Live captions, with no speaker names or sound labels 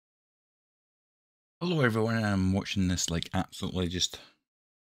Hello everyone, and I'm watching this like absolutely just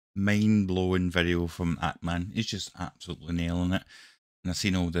mind-blowing video from Ackman. He's just absolutely nailing it. And I've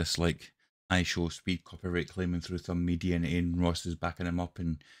seen all this like iShowSpeed copyright claiming through some media, and Ian Ross is backing him up,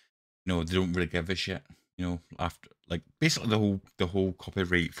 and you know they don't really give a shit. You know, after like basically the whole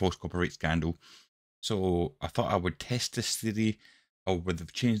false copyright scandal. So I thought I would test this theory, or would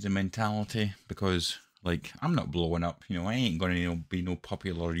have changed the mentality, because like I'm not blowing up. You know, I ain't gonna be no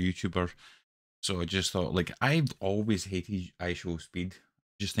popular YouTuber. So I just thought, like, I've always hated iShowSpeed.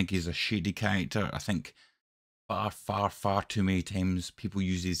 I just think he's a shady character. I think far too many times people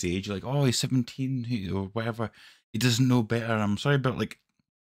use his age, like, oh, he's 17 or whatever. He doesn't know better. I'm sorry, but like,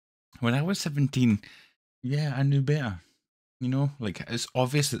 when I was 17, yeah, I knew better. You know, like, it's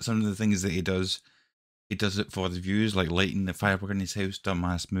obvious that some of the things that he does it for the views, like lighting the firework in his house,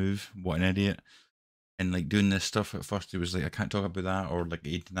 dumbass move, what an idiot. And like doing this stuff, at first he was like, I can't talk about that, or like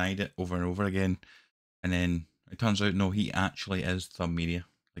he denied it over and over again. And then it turns out, no, he actually is Thumb Media.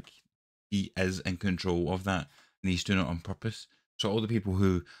 Like, he is in control of that, and he's doing it on purpose. So all the people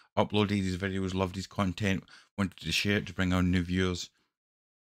who uploaded his videos, loved his content, wanted to share it to bring on new viewers.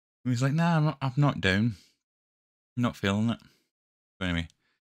 And he's like, nah, I'm not down. I'm not feeling it. But anyway,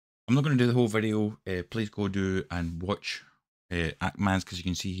 I'm not going to do the whole video. Please go do and watch Ackman's, because you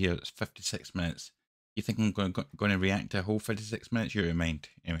can see here it's 56 minutes. You think I'm going to react to a whole 56 minutes? You're your mind.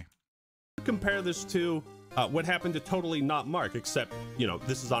 Anyway. Compare this to what happened to Totally Not Mark, except, you know,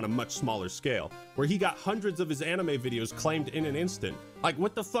 this is on a much smaller scale, where he got hundreds of his anime videos claimed in an instant. Like,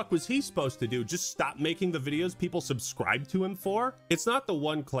 what the fuck was he supposed to do? Just stop making the videos people subscribe to him for? It's not the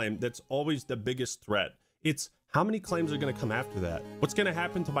one claim that's always the biggest threat. It's how many claims are going to come after that? What's going to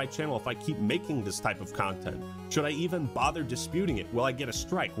happen to my channel if I keep making this type of content? Should I even bother disputing it? Will I get a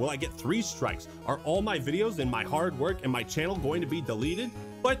strike? Will I get 3 strikes? Are all my videos and my hard work and my channel going to be deleted?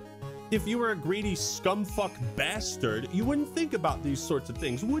 But if you were a greedy scumfuck bastard, you wouldn't think about these sorts of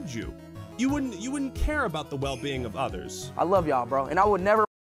things, would you? You wouldn't care about the well-being of others. I love y'all, bro, and I would never.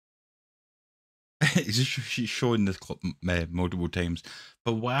 She's showing this clip multiple times,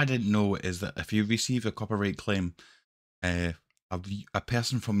 but what I didn't know is that if you receive a copyright claim, a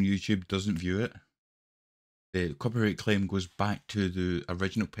person from YouTube doesn't view it. The copyright claim goes back to the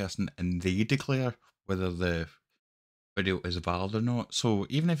original person, and they declare whether the video is valid or not. So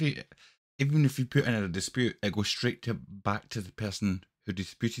even if you put in a dispute, it goes straight back to the person who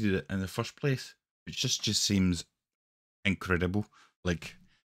disputed it in the first place, which just seems incredible. Like,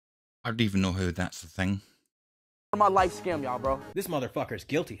 I don't even know how that's the thing. My life scam, y'all, bro. This motherfucker's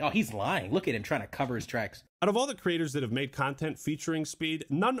guilty. Oh, he's lying. Look at him trying to cover his tracks. Out of all the creators that have made content featuring Speed,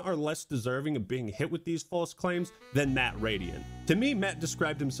 none are less deserving of being hit with these false claims than Matt Radiant. To me, Matt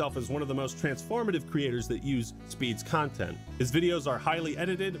described himself as one of the most transformative creators that use Speed's content. His videos are highly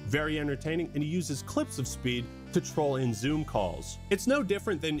edited, very entertaining, and he uses clips of Speed to troll in Zoom calls. It's no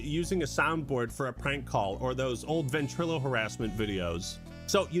different than using a soundboard for a prank call or those old ventrilo harassment videos.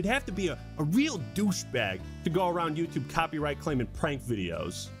 So you'd have to be a real douchebag to go around YouTube copyright claiming prank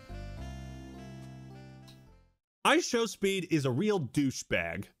videos. iShowSpeed is a real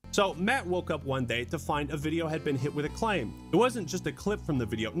douchebag. So Matt woke up one day to find a video had been hit with a claim. It wasn't just a clip from the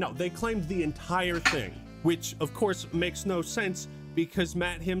video, no, they claimed the entire thing, which of course makes no sense because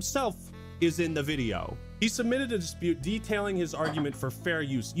Matt himself is in the video. He submitted a dispute detailing his argument for fair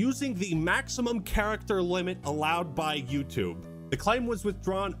use using the maximum character limit allowed by YouTube. The claim was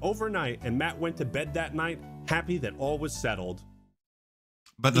withdrawn overnight, and Matt went to bed that night happy that all was settled.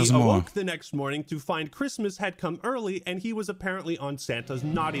 But there's he more. awoke the next morning to find Christmas had come early, and he was apparently on Santa's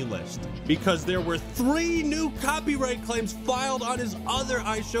naughty list because there were 3 new copyright claims filed on his other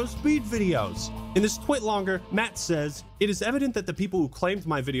iShowSpeed videos. In this twit longer, Matt says, "It is evident that the people who claimed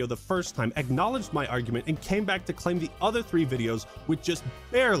my video the first time acknowledged my argument and came back to claim the other 3 videos with just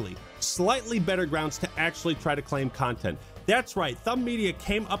barely, slightly better grounds to actually try to claim content." That's right, Thumb Media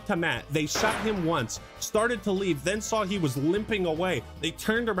came up to Matt, they shot him once, started to leave, then saw he was limping away. They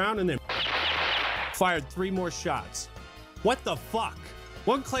turned around and then fired 3 more shots. What the fuck?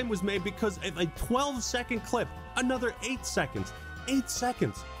 One claim was made because of a 12-second clip, another 8 seconds. 8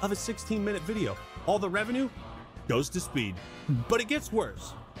 seconds of a 16-minute video. All the revenue goes to Speed. But it gets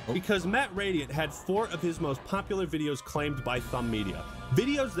worse, because Matt Radiant had 4 of his most popular videos claimed by Thumb Media.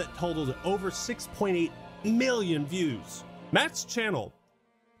 Videos that totaled over 6.8 million views. Matt's channel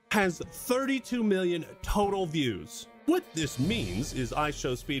has 32 million total views. What this means is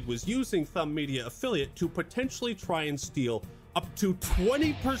iShowSpeed was using Thumb Media affiliate to potentially try and steal up to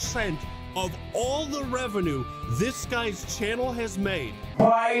 20% of all the revenue this guy's channel has made.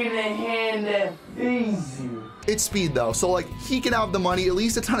 By the hand that feeds you. It's Speed though, so like he can have the money. At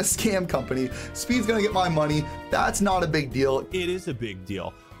least it's not a scam company. Speed's gonna get my money. That's not a big deal. It is a big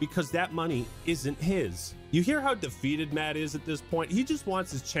deal because that money isn't his. You hear how defeated Matt is at this point? He just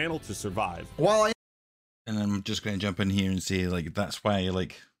wants his channel to survive. While I And I'm just going to jump in here and say, like, that's why,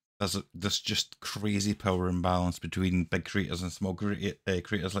 like, there's this just crazy power imbalance between big creators and small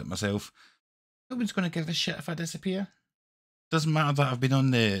creators like myself. Nobody's going to give a shit if I disappear. Doesn't matter that I've been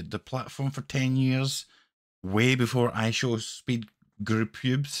on the platform for 10 years, way before iShowSpeed grew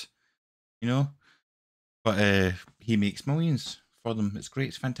pubes, you know? But he makes millions for them. It's great.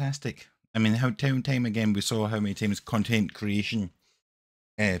 It's fantastic. I mean, how time and time again we saw how many times content creation,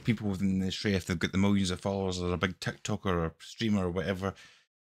 people within the industry, if they've got the millions of followers or a big TikToker or streamer or whatever,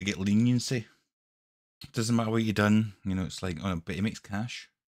 they get leniency. It doesn't matter what you've done, you know. It's like, oh, but he makes cash.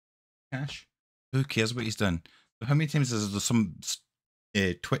 Cash. Who cares what he's done? But how many times is there some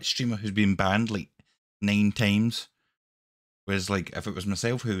Twitch streamer who's been banned like 9 times? Whereas, like, if it was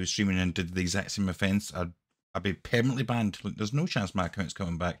myself who was streaming and did the exact same offence, I'd be permanently banned. Like, there's no chance my account's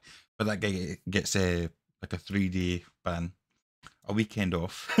coming back. But that guy gets like a 3-day ban, a weekend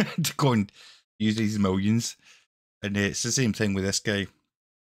off to go and use these millions. And it's the same thing with this guy.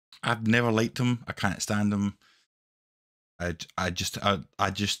 I've never liked him. I can't stand him. I just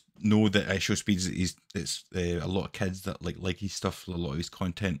know that iShowSpeed it's a lot of kids that like his stuff, a lot of his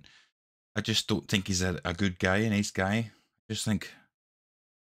content. I just don't think he's a good guy, a nice guy. I just think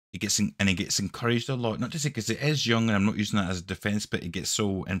he gets encouraged a lot. Not to say because it is young, and I'm not using that as a defense, but he gets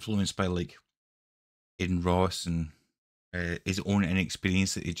so influenced by like Aiden Ross and his own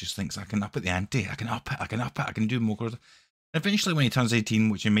inexperience that he just thinks, I can up at the ante, I can up it, I can do more. And eventually, when he turns 18,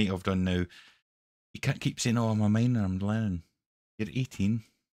 which he might have done now, you can't keep saying, "Oh, I'm a minor, I'm learning." You're 18.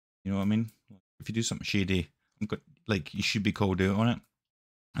 You know what I mean? If you do something shady, like, you should be called out on it.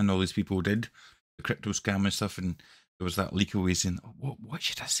 And all these people did the crypto scam and stuff, and there was that leak away saying, oh, "What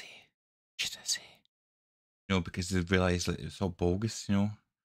should I say? What should I say?" You know, because they realised that it's all bogus. You know,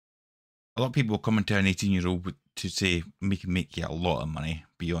 a lot of people come into an 18-year-old to say we can make you a lot of money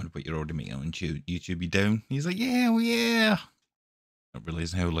beyond what you're already making on YouTube. You down? He's like, "Yeah, well, yeah." Not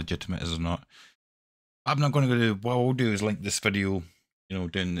realising how legitimate it is or not. I'm not going to go to. What I'll do is link this video, you know,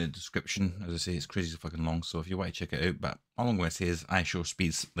 down in the description. As I say, it's crazy fucking long, so if you want to check it out. But all I'm going to say is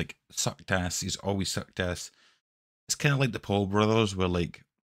iShowSpeed's like sucked ass. He's always sucked ass. It's kind of like the Paul brothers, where like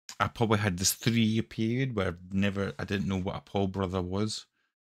I probably had this 3-year period where I didn't know what a Paul brother was,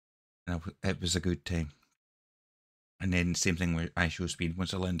 and it was a good time. And then same thing with iShowSpeed.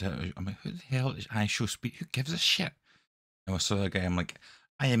 Once I learned how, I'm like, who the hell is iShowSpeed? Who gives a shit? And I saw that guy. I'm like,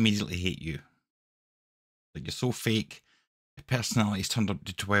 I immediately hate you. Like, you're so fake. Your personality's turned up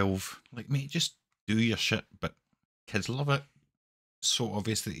to 12. Like, mate, just do your shit. But kids love it. It's so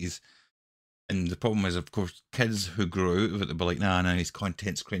obvious that he's. And the problem is, of course, kids who grow out of it, they'll be like, nah, his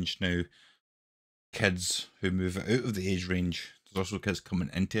content's cringe now. Kids who move it out of the age range, there's also kids coming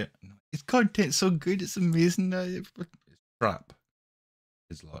into it. His content's so good, it's amazing. It's crap.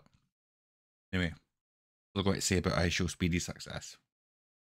 It's a lot. Anyway, what I've got to say about iShowSpeed's success.